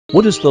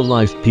What is the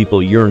life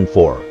people yearn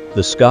for?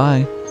 The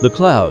sky, the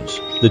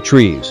clouds, the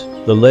trees,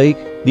 the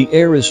lake, the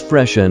air is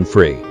fresh and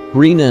free.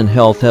 Green and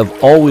health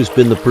have always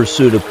been the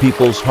pursuit of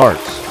people's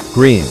hearts.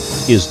 Green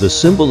is the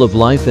symbol of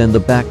life and the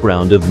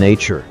background of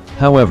nature.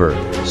 However,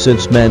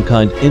 since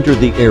mankind entered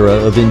the era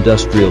of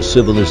industrial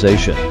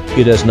civilization,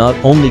 it has not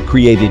only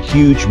created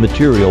huge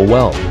material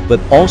wealth,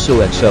 but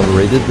also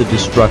accelerated the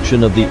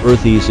destruction of the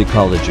Earth's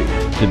ecology.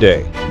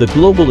 Today, the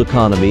global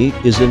economy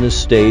is in a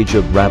stage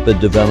of rapid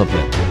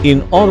development.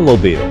 In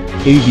automobile,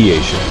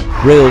 aviation,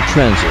 rail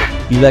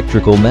transit,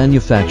 electrical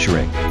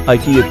manufacturing,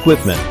 IT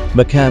equipment,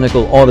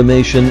 mechanical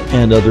automation,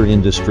 and other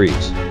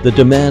industries, the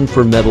demand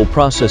for metal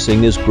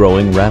processing is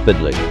growing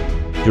rapidly.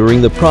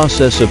 During the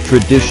process of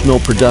traditional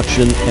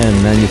production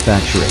and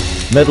manufacturing,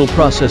 metal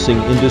processing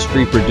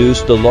industry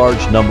produced a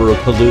large number of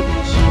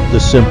pollutants. The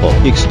simple,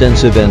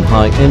 extensive and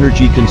high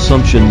energy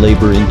consumption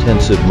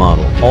labor-intensive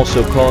model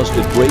also caused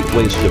a great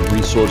waste of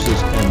resources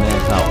and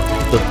manpower.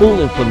 The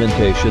full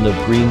implementation of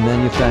green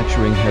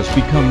manufacturing has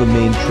become the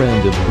main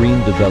trend of green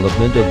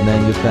development of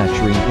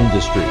manufacturing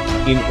industry.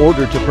 In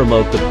order to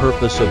promote the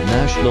purpose of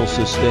national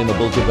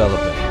sustainable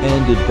development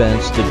and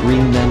advance the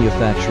green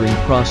manufacturing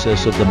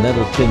process of the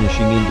metal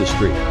finishing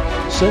industry,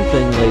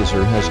 Senfeng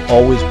Laser has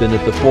always been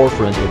at the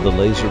forefront of the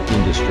laser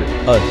industry,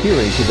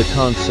 adhering to the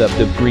concept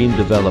of green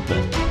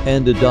development,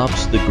 and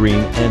adopts the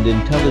green and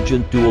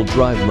intelligent dual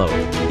drive mode,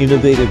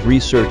 innovative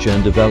research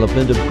and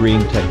development of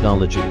green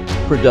technology,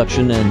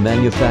 production and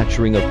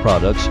manufacturing of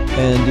products,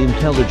 and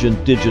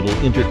intelligent digital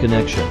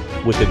interconnection,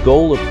 with the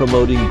goal of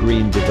promoting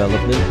green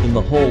development in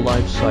the whole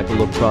life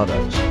cycle of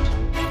products.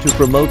 To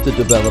promote the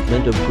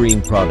development of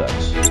green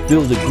products,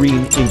 build a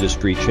green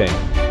industry chain,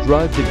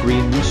 drive the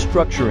green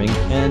restructuring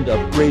and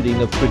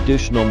upgrading of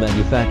traditional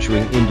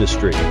manufacturing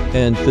industry,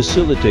 and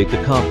facilitate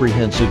the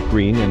comprehensive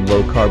green and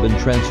low-carbon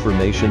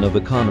transformation of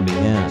economy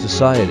and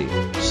society.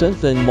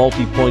 Senfeng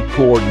multi-point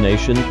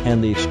coordination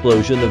and the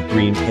explosion of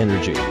green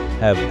energy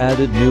have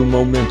added new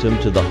momentum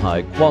to the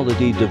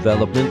high-quality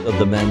development of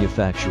the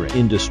manufacturing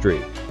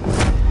industry.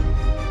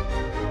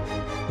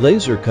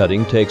 Laser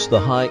cutting takes the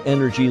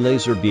high-energy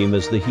laser beam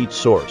as the heat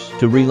source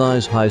to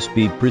realize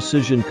high-speed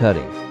precision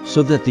cutting,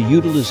 so that the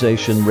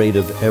utilization rate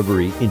of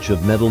every inch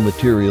of metal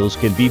materials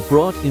can be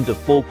brought into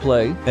full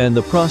play, and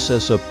the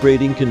process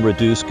upgrading can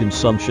reduce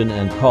consumption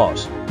and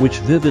cost, which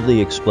vividly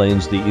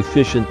explains the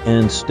efficient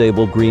and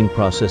stable green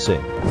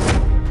processing.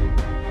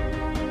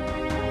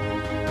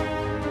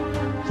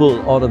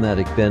 Full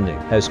automatic bending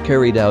has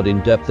carried out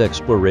in-depth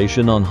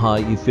exploration on high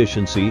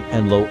efficiency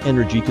and low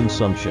energy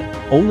consumption,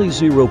 only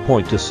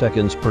 0.2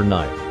 seconds per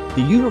knife.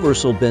 The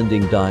universal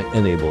bending die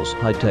enables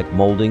high-tech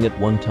molding at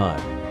one time.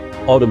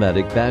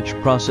 Automatic batch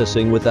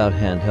processing without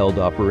handheld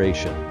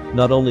operation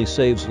not only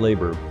saves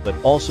labor, but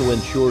also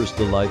ensures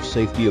the life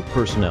safety of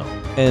personnel,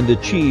 and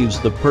achieves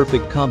the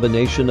perfect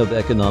combination of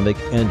economic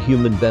and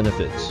human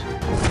benefits.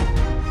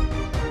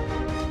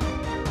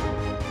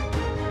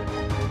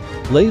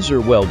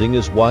 Laser welding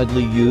is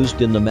widely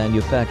used in the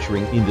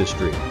manufacturing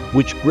industry,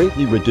 which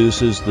greatly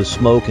reduces the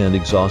smoke and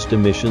exhaust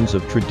emissions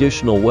of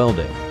traditional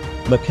welding.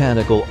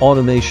 Mechanical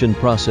automation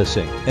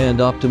processing and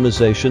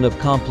optimization of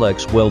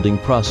complex welding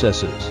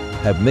processes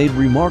have made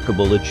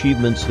remarkable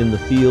achievements in the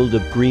field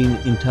of green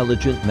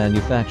intelligent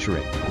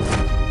manufacturing.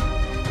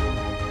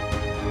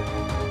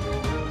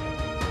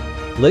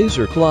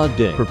 Laser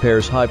Cladding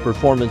prepares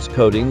high-performance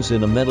coatings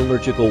in a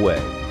metallurgical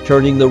way,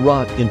 turning the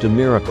rock into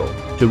miracle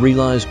to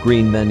realize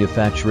green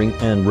manufacturing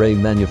and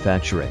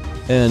remanufacturing,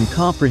 and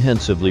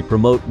comprehensively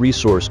promote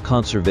resource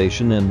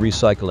conservation and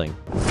recycling.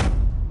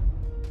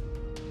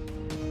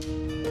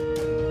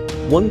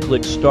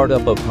 One-click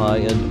startup of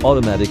high-end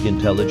automatic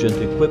intelligent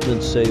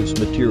equipment saves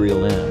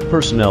material and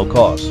personnel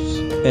costs,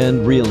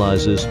 and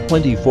realizes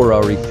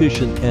 24-hour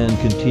efficient and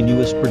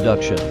continuous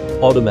production.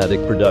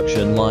 Automatic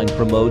production line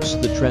promotes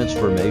the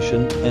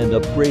transformation and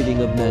upgrading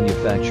of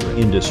manufacturing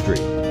industry,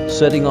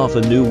 setting off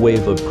a new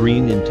wave of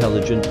green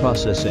intelligent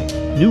processing.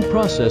 New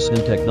process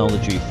and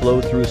technology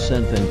flow through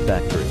Senfeng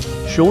factory,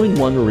 showing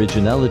one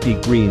originality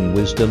green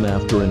wisdom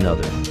after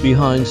another.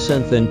 Behind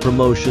Senfeng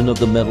promotion of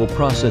the metal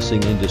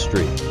processing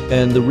industry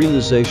and the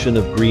realization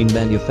of green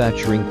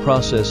manufacturing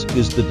process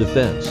is the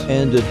defense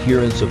and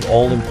adherence of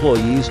all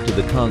employees to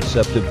the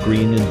concept of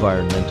green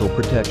environmental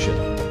protection.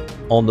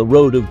 On the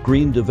road of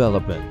green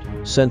development,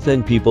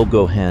 Senfeng people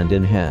go hand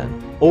in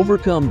hand,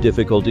 overcome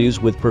difficulties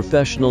with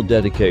professional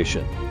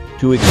dedication,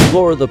 to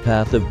explore the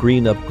path of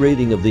green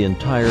upgrading of the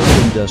entire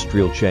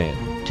industrial chain,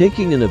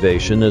 taking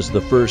innovation as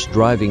the first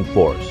driving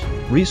force.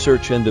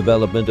 Research and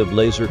development of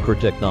laser core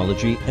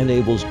technology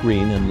enables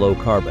green and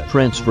low-carbon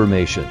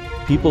transformation.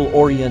 People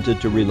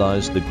oriented to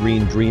realize the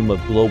green dream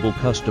of global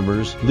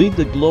customers lead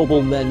the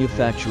global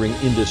manufacturing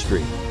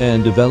industry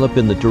and develop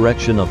in the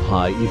direction of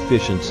high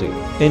efficiency,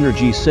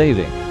 energy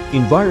saving,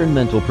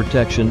 environmental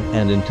protection,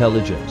 and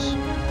intelligence.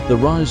 The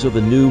rise of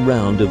a new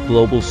round of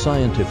global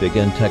scientific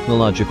and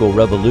technological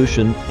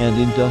revolution and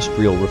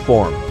industrial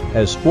reform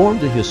has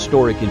formed a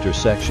historic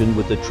intersection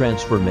with the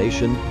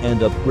transformation and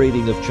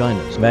upgrading of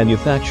China's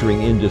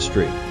manufacturing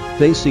industry,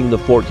 Facing the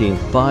 14th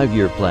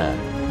Five-Year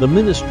Plan, the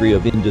Ministry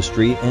of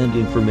Industry and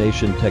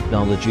Information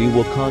Technology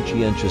will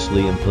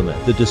conscientiously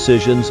implement the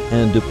decisions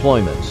and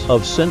deployments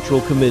of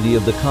Central Committee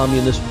of the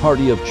Communist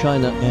Party of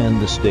China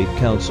and the State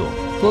Council.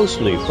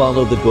 Closely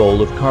follow the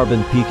goal of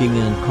carbon peaking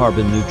and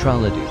carbon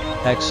neutrality.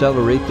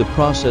 Accelerate the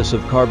process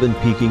of carbon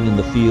peaking in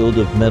the field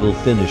of metal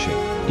finishing.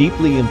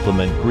 Deeply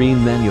implement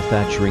green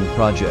manufacturing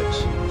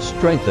projects.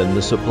 Strengthen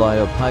the supply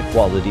of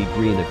high-quality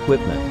green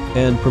equipment,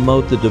 and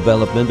promote the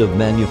development of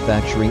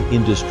manufacturing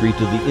industry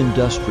to the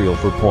Industrial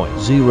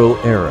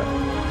 4.0 era.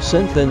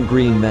 Shenzhen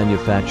Green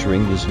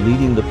Manufacturing is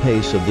leading the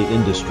pace of the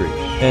industry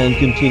and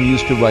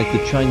continues to write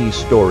the Chinese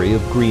story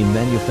of green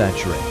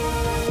manufacturing.